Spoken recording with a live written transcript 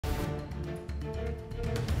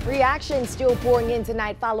Reaction still pouring in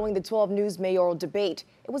tonight following the 12 News mayoral debate.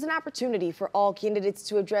 It was an opportunity for all candidates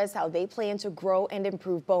to address how they plan to grow and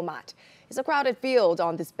improve Beaumont. It's a crowded field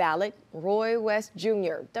on this ballot. Roy West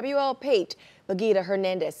Jr., W.L. Pate, Bagita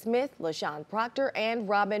Hernandez-Smith, LaShawn Proctor, and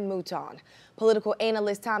Robin Mouton. Political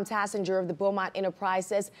analyst Tom Tassinger of the Beaumont Enterprise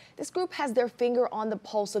says this group has their finger on the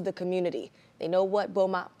pulse of the community. They know what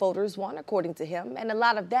Beaumont voters want, according to him, and a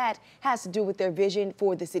lot of that has to do with their vision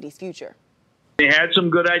for the city's future. They had some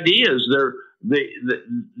good ideas. They've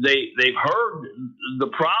heard the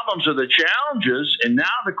problems or the challenges, and now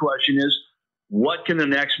the question is, what can the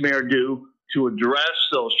next mayor do to address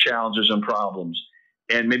those challenges and problems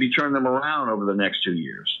and maybe turn them around over the next 2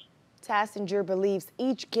 years? Tassinger believes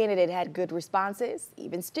each candidate had good responses.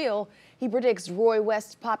 Even still, he predicts Roy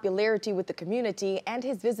West's popularity with the community and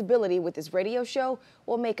his visibility with his radio show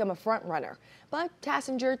will make him a front runner. But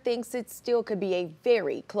Tassinger thinks it still could be a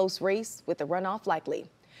very close race with the runoff likely.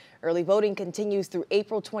 Early voting continues through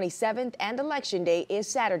April 27th and Election Day is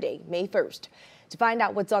Saturday, May 1st. To find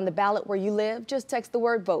out what's on the ballot where you live, just text the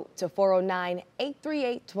word VOTE to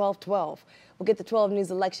 409-838-1212. We'll get the 12 News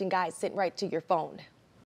election guide sent right to your phone.